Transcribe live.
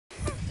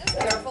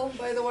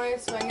by the way,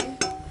 swinging.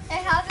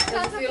 It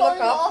hasn't If you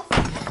look up,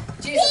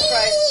 Jesus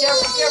Christ,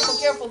 careful, careful,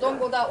 careful, don't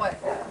go that way.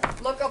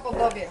 Look up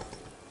above you.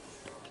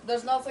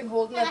 There's nothing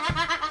holding it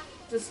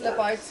to slip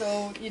out,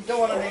 so you don't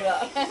want to do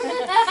that.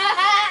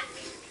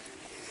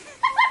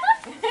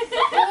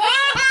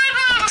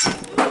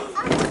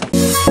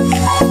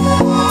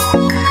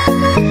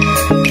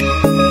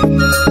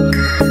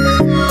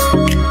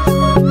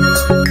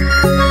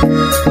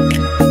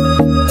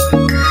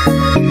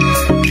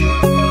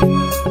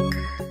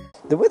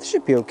 The width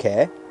should be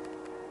okay.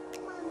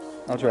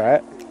 I'll try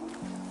it.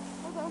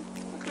 Hold on,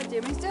 look what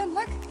Jamie's doing,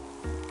 look.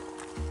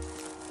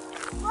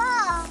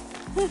 Wow.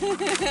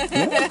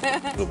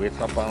 The weight's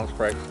not balanced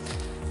right.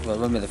 Well, it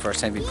wouldn't be the first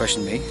time you'd be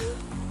pushing me.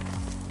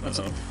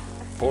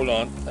 Hold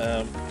on,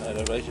 I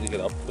advise you to get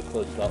up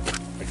because that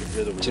I can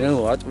hear the Do you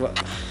know what?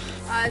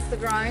 It's the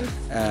ground.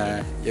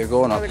 You're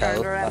going Or the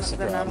uphill. ground That's the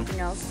than problem.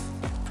 anything else.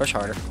 Push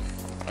harder.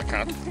 I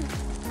can't.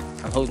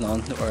 I'm holding on.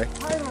 Don't worry.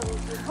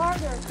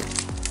 Harder.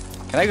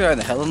 Can I go down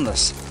the hill on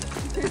this?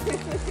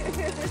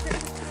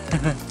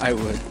 I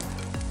would.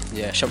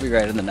 Yeah, she'll be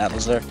right in the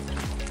nettles there.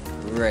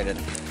 Right in.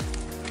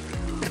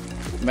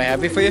 Am I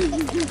happy for you?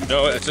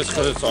 No, it's just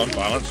because it's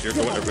unbalanced. You're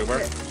going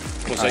everywhere.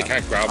 Plus I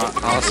can't grab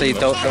it. Honestly,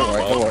 don't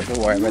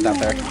worry about that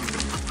there.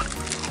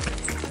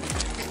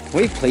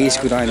 Will you please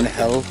go down the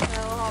hill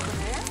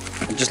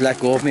and just let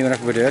go of me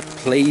whenever we do it?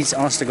 Please,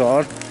 honest to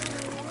God.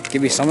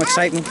 Give me some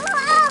excitement.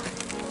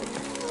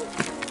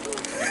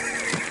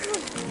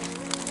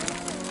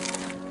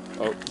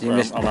 Oh,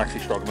 I'm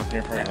actually struggling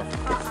here. Right enough.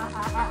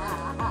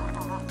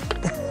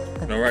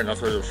 No, right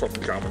enough. There's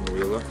something jamming the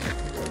wheel there.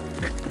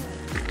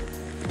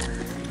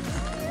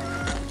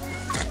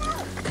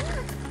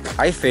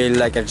 I feel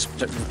like I just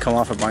come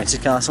off a bouncy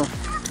castle.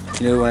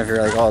 You know, whenever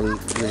you're like all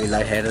really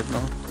lightheaded and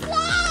all.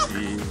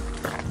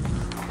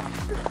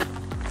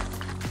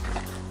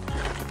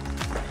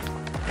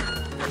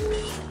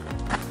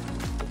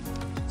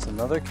 There's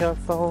another cat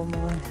following me.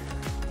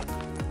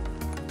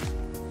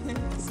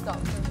 Stop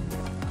her.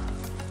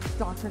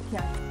 Stop her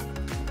cat.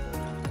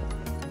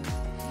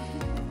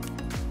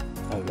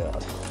 Oh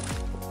God.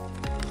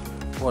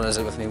 What is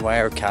it with me? Why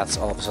are cats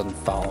all of a sudden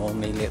following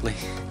me lately?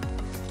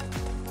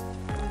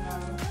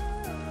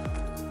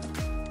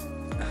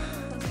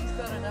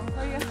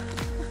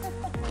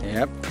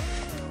 Yep.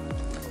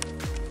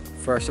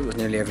 First it was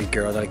nearly every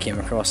girl that I came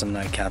across and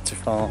now cats are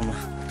following me.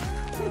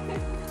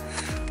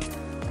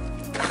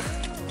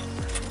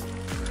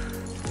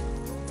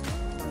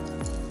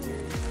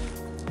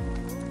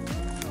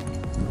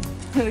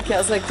 The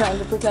cat's like trying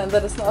to pretend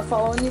that it's not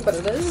following you, but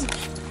it is.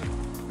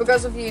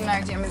 Because of you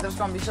now, Jamie, there's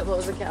gonna be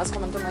shitloads of cats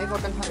coming to my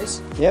fucking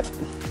house. Yep.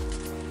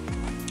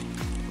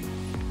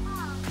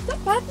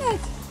 Stop patting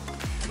it.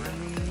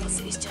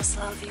 Pussies just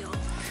love you.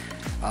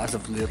 As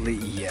of lately,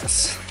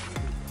 yes.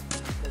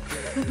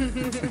 I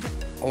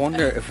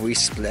wonder if we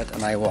split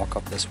and I walk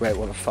up this way,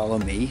 will it follow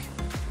me?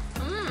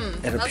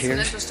 That's an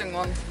interesting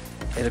one.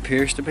 It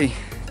appears to be.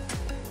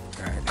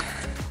 Right.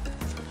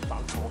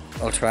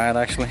 I'll try it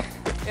actually.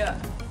 Yeah.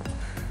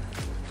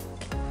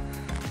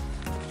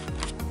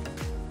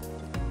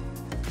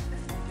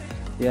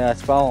 Yeah,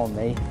 it's following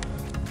me.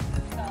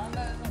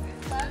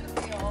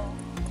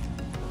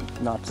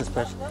 Not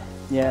suspicious.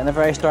 Yeah,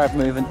 whenever I start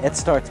moving, it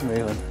starts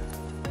moving.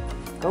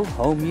 Go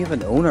home, you have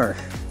an owner.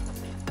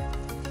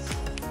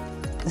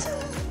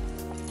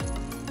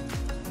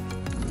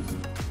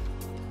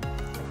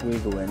 If we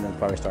go in, they'll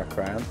probably start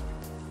crying.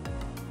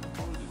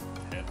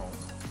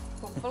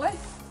 Hopefully.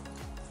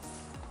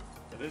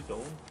 It is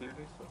own,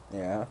 clearly. So.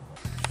 Yeah.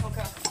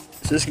 Okay.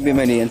 So this could be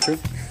my new intro.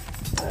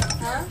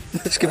 Huh?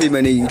 This could be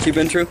my new YouTube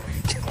intro.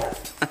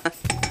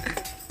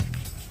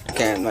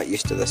 Okay, I'm not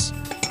used to this.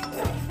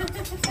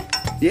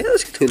 Yeah,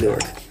 this could totally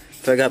work.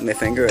 If I got my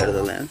finger out of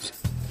the lens.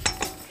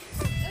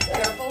 Just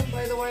careful,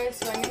 by the way, it's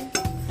swinging.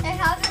 It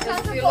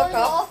hasn't If you look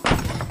up,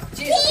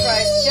 Jesus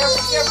Christ,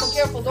 careful, careful,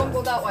 careful, don't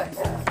go that way.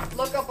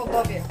 Look up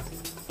above you.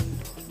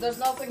 There's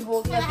nothing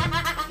holding it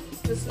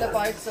to slip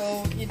out,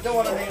 so you don't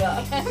want to do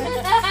that.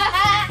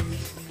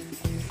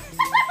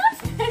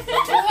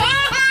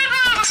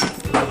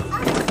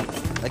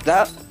 Like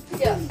that?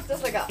 Yeah,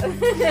 just like that. Did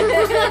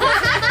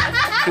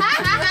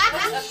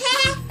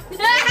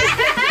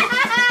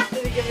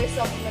he give me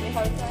something many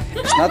hard times?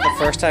 It's not the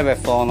first time I've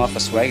fallen off a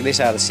swag. At least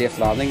I had a safe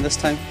landing this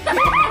time.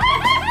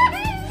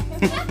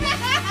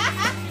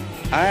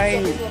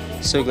 I'm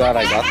so glad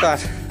I got that.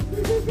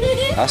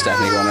 That's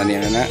definitely going on the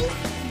internet.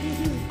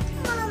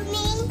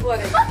 What?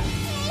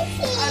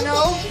 I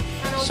know.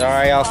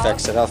 Sorry, I'll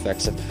fix it. I'll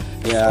fix it.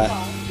 Yeah.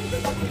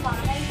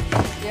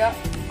 Yeah.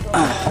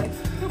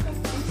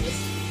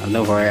 And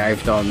don't worry,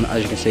 I've done,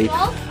 as you can see,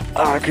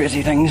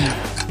 crazy things.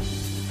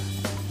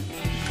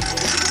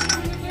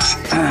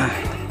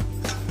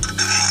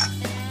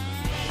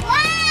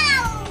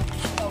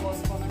 That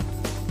was funny.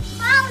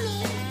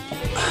 Mommy.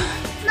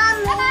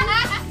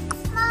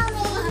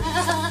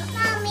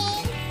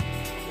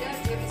 Yeah,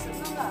 give me some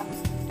of that.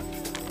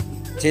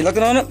 See you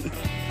looking on it?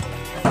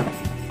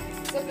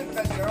 Simply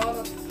because you're on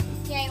it.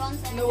 Yeah, one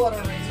second. No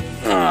other reason.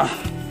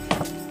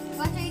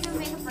 What?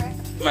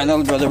 My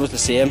little brother was the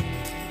same.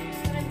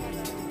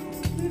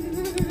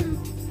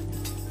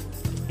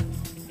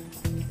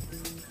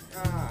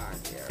 Ah,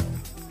 dear.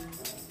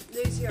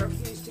 These here are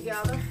fused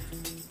together.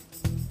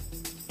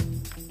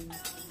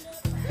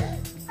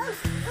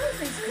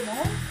 Please come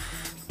on.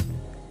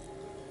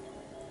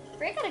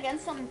 Break it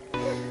against something.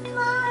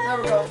 There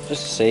we go.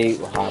 Just to see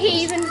what happens.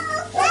 He told me.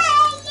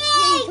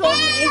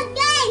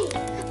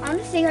 I want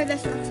to see how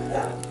this looks.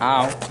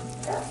 Ow.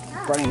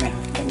 Burning my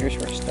fingers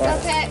for a start.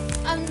 Okay,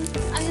 I'm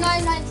now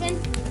 19.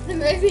 The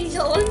movie's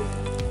on.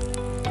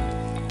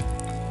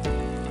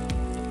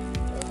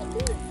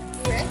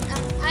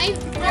 I'm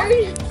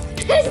worried.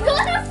 It's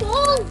gonna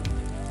fall.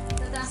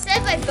 Say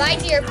bye-bye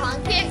to your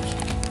pancake.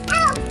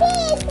 Oh,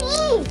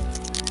 please.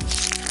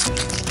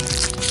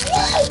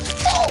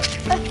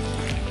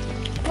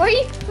 Where are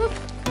you?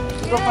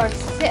 Go first.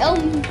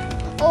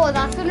 Oh,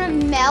 that's gonna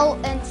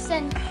melt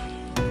instant.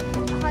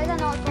 How's that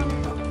not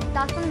gonna?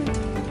 That's gonna.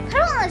 I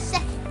don't want to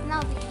sit. No.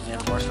 Yeah,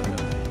 of course I'm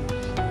doing.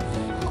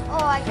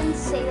 Oh, I can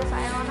see the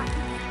fire on it.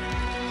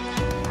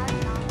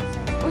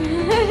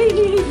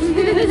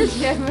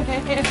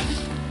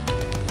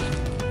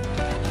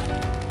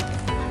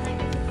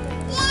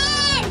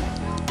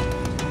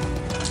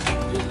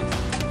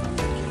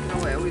 No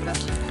way, we got.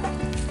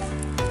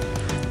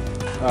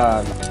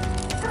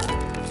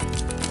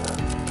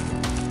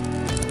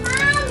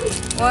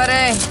 What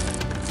eh?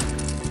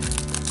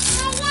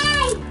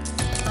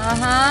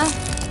 Uh-huh.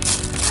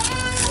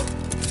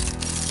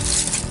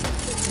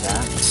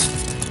 Yeah.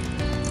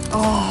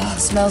 Oh,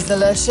 smells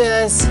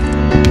delicious.